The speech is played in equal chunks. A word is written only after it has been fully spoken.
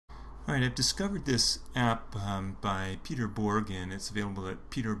Alright, I've discovered this app by Peter Borg, and it's available at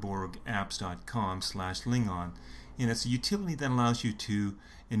peterborgapps.com/Lingon, and it's a utility that allows you to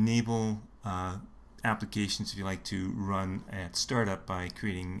enable applications, if you like, to run at startup by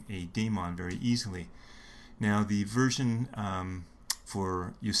creating a daemon very easily. Now the version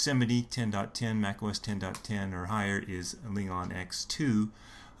for Yosemite 10.10, macOS 10.10 or higher is Lingon X2.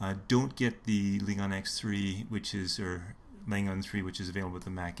 Don't get the Lingon X3, Lingon 3, which is available at the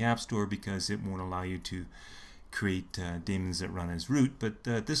Mac App Store, because it won't allow you to create daemons that run as root, but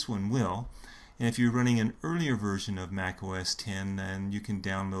this one will. And if you're running an earlier version of macOS 10, then you can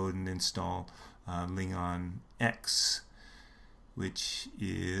download and install Lingon X, which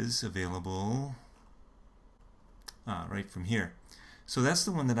is available right from here. So that's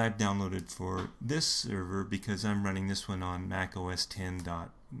the one that I've downloaded for this server, because I'm running this one on macOS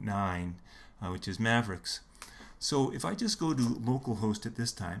 10.9, which is Mavericks. So if I just go to localhost at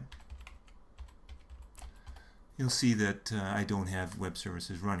this time, you'll see that I don't have web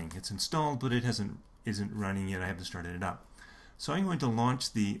services running. It's installed, but it isn't running yet. I haven't started it up. So I'm going to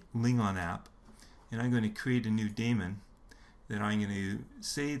launch the Lingon app, and I'm going to create a new daemon that I'm going to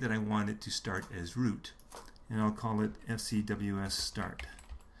say that I want it to start as root, and I'll call it FCWS start.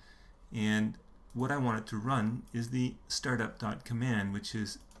 And what I want it to run is the startup.command, which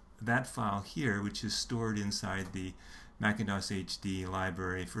is that file here, which is stored inside the Macintosh HD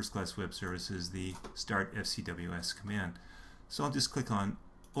library, First Class Web Services, the start FCWS command. So I'll just click on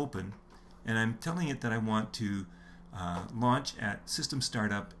open, and I'm telling it that I want to launch at system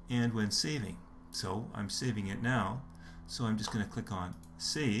startup and when saving. So I'm saving it now, so I'm just going to click on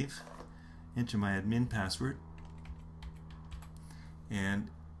save, enter my admin password, and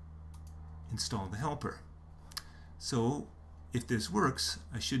install the helper. So if this works,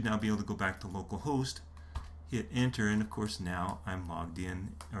 I should now be able to go back to localhost, hit enter, and of course now I'm logged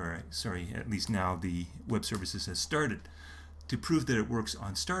in, or sorry, at least now the web services has started. To prove that it works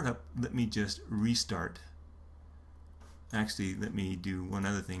on startup, let me just restart. Actually, let me do one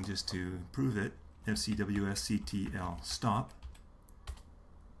other thing just to prove it. FCWSCTL stop.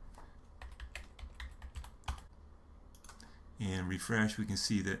 And refresh. We can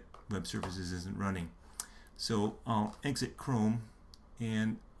see that web services isn't running. So I'll exit Chrome,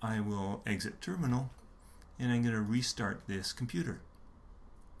 and I will exit Terminal, and I'm going to restart this computer.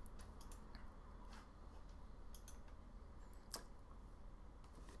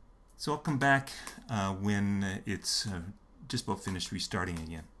 So I'll come back when it's just about finished restarting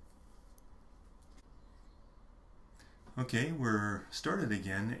again. Okay, we're started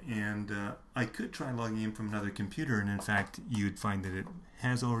again, and I could try logging in from another computer, and in fact you'd find that it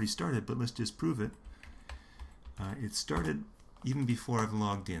has already started, but let's just prove it. It started even before I've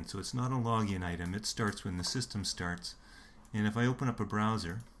logged in, so it's not a login item. It starts when the system starts. And if I open up a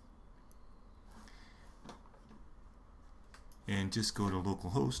browser and just go to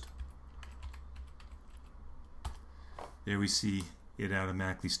localhost, there we see it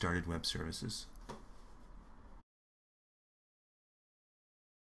automatically started web services.